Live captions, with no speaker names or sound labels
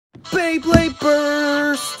Beyblade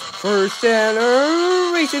Burst! First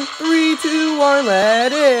generation, 3, 2, 1,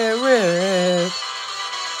 let it rip!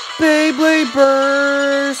 Beyblade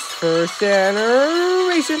Burst! First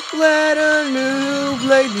generation, let a new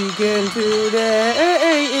blade begin today!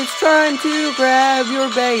 It's time to grab your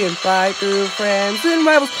Bey and fight through friends and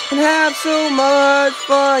rivals and have so much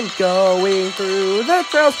fun going through the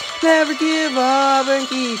trails. Never give up and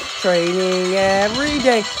keep training every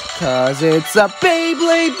day, 'cause it's a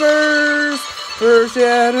Beyblade Burst! First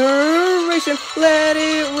generation, let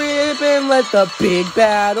it rip and let the big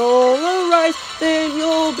battle arise. Then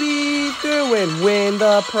you'll be through and win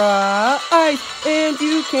the prize, and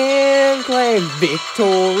you can claim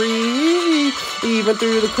victory even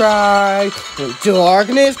through the cry. When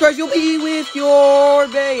darkness cries, you'll be with your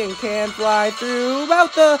Bey and can fly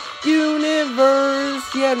throughout the universe.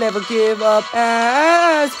 Yeah, never give up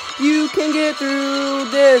as you can get through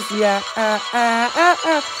this. Yeah,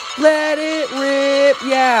 let it rip,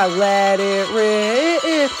 yeah, let it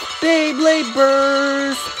rip. Beyblade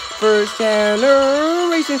Burst, first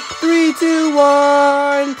generation, 3, 2,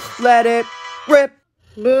 1, let it rip.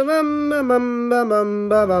 Crushing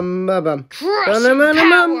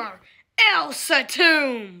power,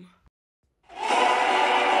 Satomb.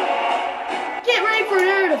 Get ready for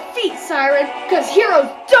another defeat, Siren, because heroes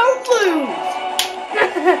don't lose.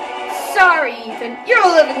 Sorry, Ethan, you're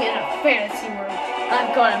living in a fantasy world.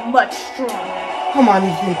 I've gotten much stronger. Come on,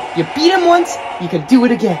 Ethan. You beat him once, you can do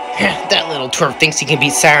it again. That little twerp thinks he can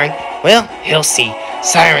beat Siren. Well, he'll see.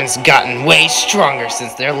 Siren's gotten way stronger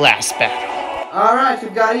since their last battle. Alright,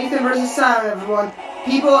 we've got Ethan versus Siren, everyone.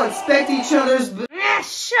 People inspect each other's...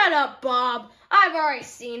 Shut up, Bob. I've already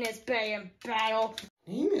seen his Bey in battle.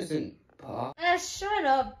 Name isn't Bob. Shut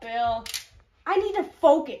up, Bill. I need to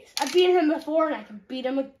focus. I've beaten him before and I can beat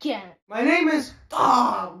him again. My name is...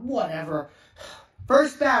 whatever.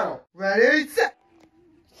 First battle. Ready, set.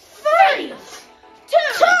 3,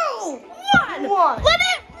 2, 1. Let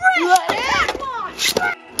it rip!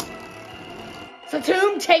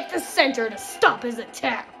 Satomb, take the center to stop his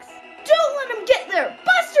attacks. Don't let him get there!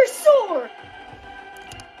 Buster Sword!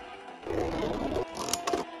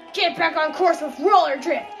 Get back on course with Roller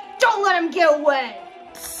Drift. Don't let him get away.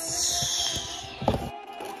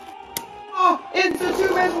 Oh, and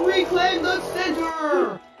Satomb has reclaimed the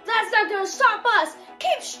center! That's not gonna stop us!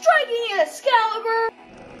 Keep striking, Excalibur!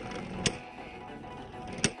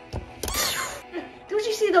 Don't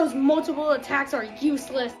you see those multiple attacks are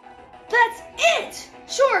useless? That's it!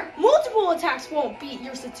 Sure, multiple attacks won't beat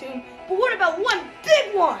your Satomb, but what about one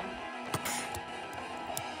big one?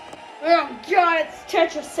 Oh god, it's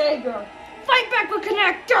Tetra Sager! Fight back with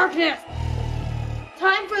Kinetic Darkness!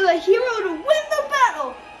 Time for the hero to win the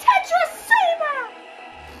battle! Tetra Saber!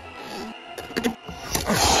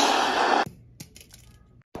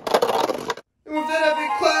 With that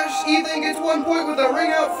epic clash, Ethan gets 1 point with a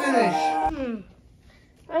ring-out finish.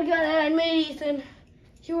 I gotta admit, Ethan,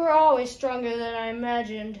 you were always stronger than I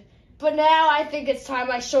imagined. But now I think it's time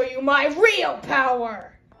I show you my real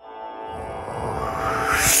power.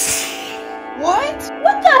 What?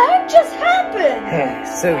 What the heck just happened?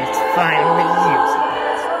 So he's finally using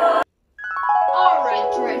it.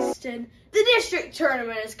 Alright, Dresden. The district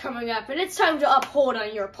tournament is coming up, and it's time to uphold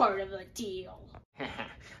on your part of the deal.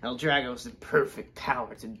 El Drago's the perfect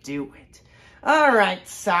power to do it. Alright,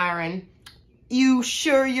 Siren. You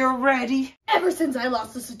sure you're ready? Ever since I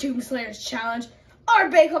lost the Satomb Slayers challenge, our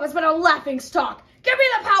Bey Club has been a laughing stock. Give me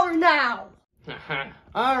the power now!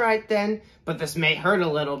 Alright then, but this may hurt a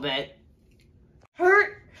little bit.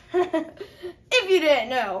 Hurt? If you didn't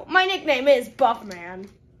know, my nickname is Buffman.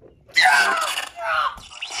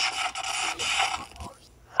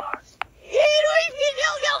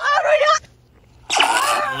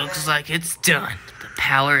 Looks like it's done. The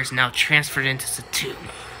power is now transferred into Satomb.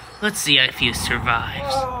 Let's see if he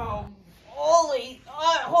survives. Oh,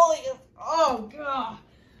 oh god.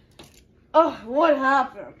 Oh, what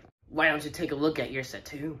happened? Why don't you take a look at your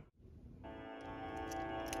Satomb?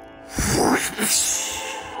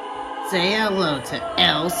 Say hello to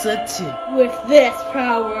El Satomb. With this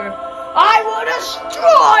power, I will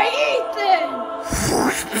destroy Ethan!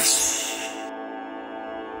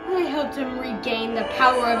 I helped him regain the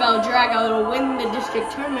power of El Drago to win the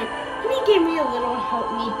district tournament, and he gave me a little to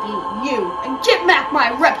help me beat you and get back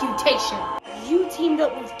my reputation. You teamed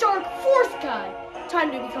up with Dark Force Guy.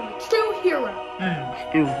 Time to become a true hero.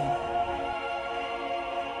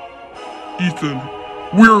 Ethan,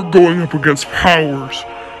 we're going up against powers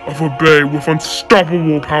of a Bey with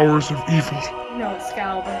unstoppable powers of evil. No,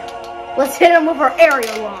 Excalibur. Let's hit him with our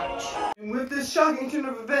aerial launch. With this shocking turn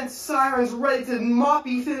of events, Siren's ready to mop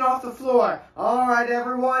Ethan off the floor. All right,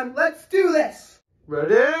 everyone, let's do this.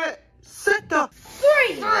 Ready, set up.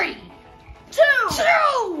 3, 2,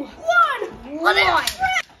 1. Let it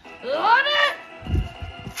rip. Let it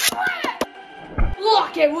rip.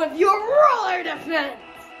 Block it with your roller defense.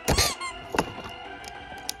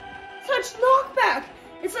 Such knockback.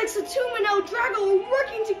 It's like Satomb and El Drago are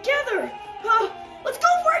working together. Let's go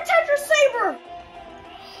for a Tetra Saber.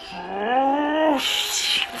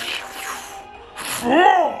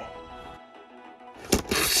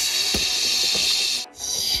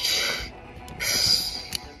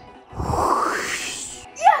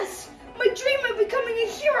 Yes! My dream of becoming a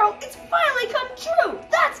hero, it's finally come true!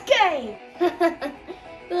 That's gay!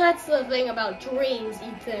 That's the thing about dreams,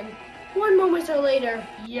 Ethan. One moment or later,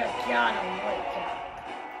 you gotta wake up.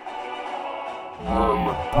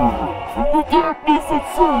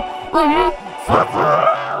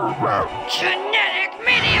 Genetic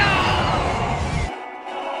meteor!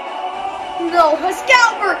 No,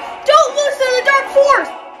 Excalibur! Don't listen to the Dark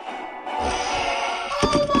Force!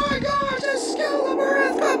 Oh my gosh, Excalibur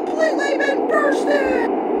has completely been bursted!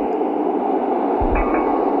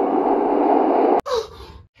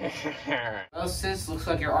 Well, sis, looks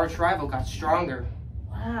like your arch rival got stronger.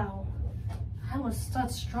 Wow, that was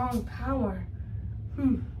such strong power.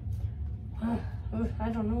 I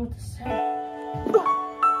don't know what to say.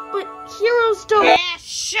 But heroes don't. Yeah,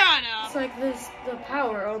 shut up! It's like this, the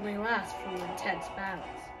power only lasts for intense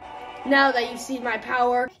battles. Now that you've seen my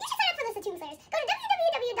power, You should sign up for the Satomb Slayers. Go to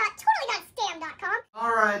www.totally.scam.com.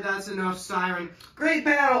 Alright, that's enough, Siren. Great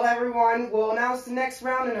battle, everyone. We'll announce the next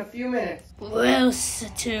round in a few minutes. well,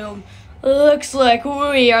 Satomb, looks like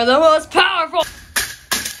we are the most powerful.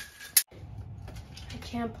 I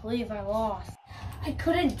can't believe I lost. I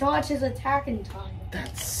couldn't dodge his attack in time.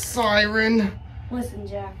 That's Siren. Listen,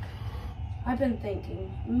 Jack, I've been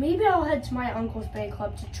thinking, maybe I'll head to my uncle's Bay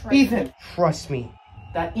Club to train. Ethan, trust me.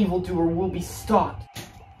 That evildoer will be stopped.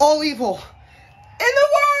 All evil in the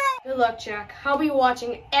world! Good luck, Jack. I'll be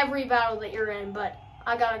watching every battle that you're in, but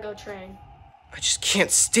I gotta go train. I just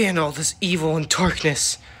can't stand all this evil and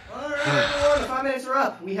darkness. Alright, everyone, the 5 minutes are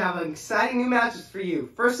up. We have exciting new matches for you.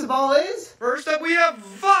 First of all is... First up, we have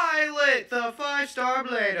Violet, the 5-star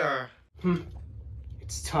blader.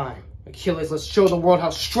 It's time. Achilles, let's show the world how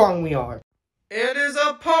strong we are. And his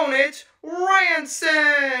opponent,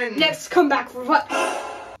 Ranson. Next, come back for what?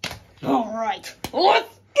 Alright,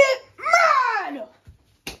 let's get mad!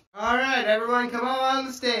 Alright, everyone, come on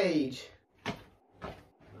the stage.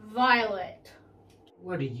 Violet.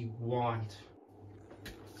 What do you want?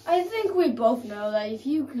 I think we both know that if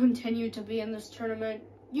you continue to be in this tournament,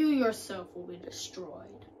 you yourself will be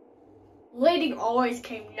destroyed. Leading always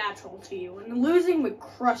came natural to you, and losing would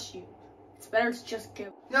crush you. It's better to just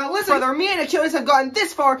give. Now listen, brother, me and Achilles have gotten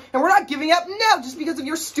this far, and we're not giving up now just because of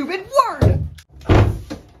your stupid word!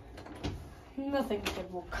 Nothing good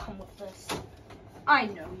will come of this. I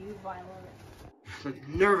know you, Violet. The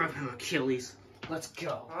nerve of him, Achilles. Let's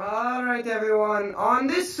go. Alright, everyone. On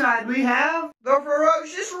this side, we have the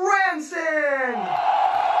ferocious Ranson!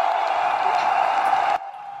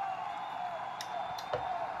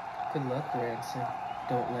 Good luck, Ranson.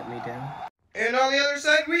 Don't let me down. And on the other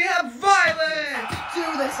side, we have Violet.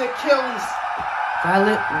 Do this, Achilles!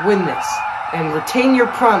 Violet, win this. And retain your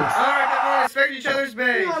promise. All right, everyone, respect each other's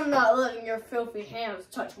base. I'm not letting your filthy hands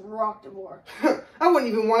touch Rockdivore. I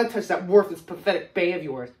wouldn't even want to touch that worthless, pathetic bay of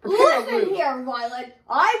yours. Prepare to Listen lose. here, Violet.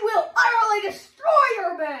 I will utterly destroy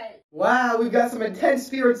your bay. Wow, we've got some intense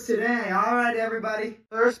spirits today. Alright, everybody.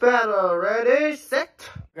 First battle. Ready, set.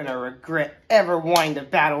 You're gonna regret ever wanting to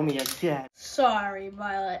battle me again. Sorry,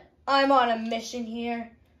 Violet. I'm on a mission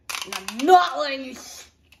here, and I'm not letting you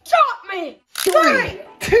stop me. 3,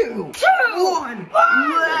 2, 1.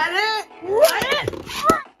 Let it.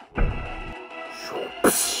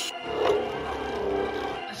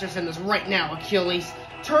 Let's just end this right now, Achilles.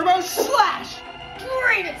 Turbo slash!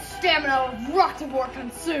 Greatest stamina of Rockdivore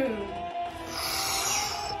consumed.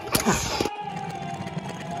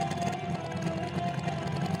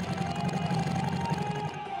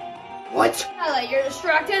 What? Now that you're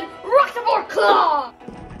distracted, Rockdivore claw.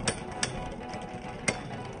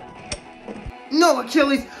 No,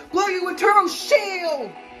 Achilles! Blow you with turbo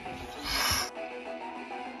shield!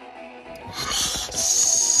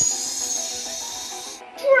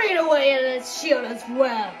 Drain away in its shield as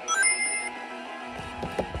well.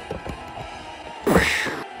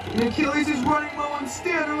 And Achilles is running low on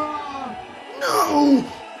stamina! No!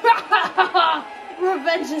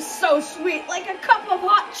 Revenge is so sweet, like a cup of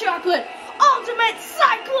hot chocolate. Ultimate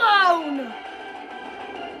Cyclone!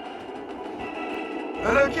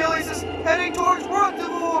 And Achilles is heading towards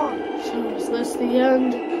Rockdivore. So is this the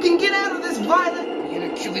end? You can get out of this, Violet. Me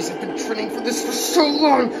and Achilles have been training for this for so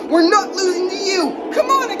long. We're not losing to you. Come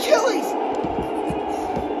on, Achilles.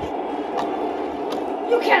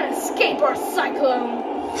 You can't escape our cyclone.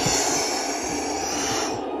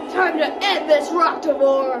 Time to end this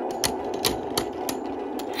Rockdivore.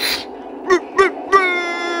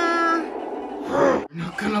 We're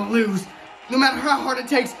not gonna lose. No matter how hard it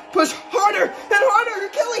takes, push harder and harder,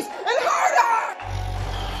 Achilles, and harder!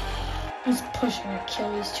 He's pushing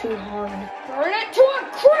Achilles too hard. Burn it to a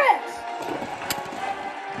crisp!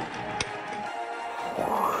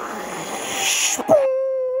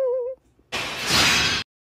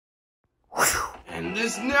 And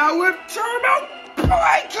this now with Turbo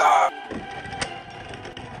Breaker!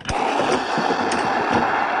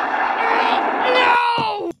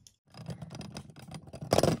 No!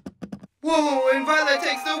 Whoa, and Violet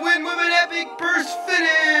takes the win with an epic burst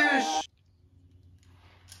finish!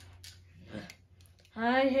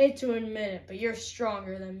 I hate to admit it, but you're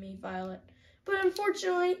stronger than me, Violet. But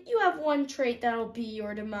unfortunately, you have one trait that'll be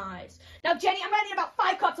your demise. Now, Jenny, I'm gonna need about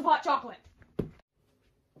 5 cups of hot chocolate.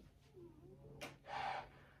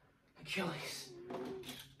 Achilles.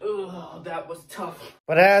 Ugh, that was tough.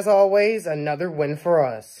 But as always, another win for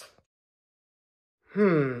us.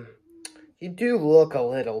 You do look a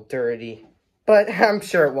little dirty, but I'm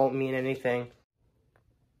sure it won't mean anything.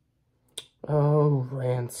 Oh,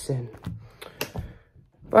 Ranson.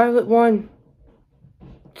 Violet won.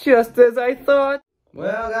 Just as I thought.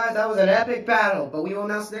 Well, guys, that was an epic battle, but we will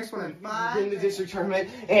announce the next one in 5 in the district tournament,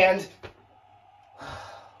 and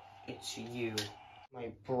It's you,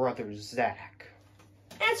 my brother Zach.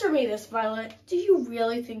 Answer me this, Violet. Do you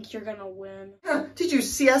really think you're gonna win? Did you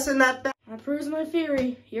see us in that battle? That proves my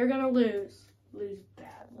theory. You're gonna lose. Lose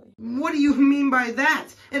badly. What do you mean by that?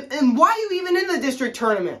 And why are you even in the district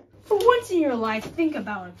tournament? For once in your life, think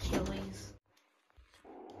about Achilles.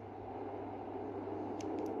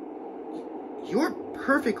 You're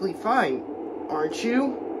perfectly fine, aren't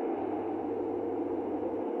you?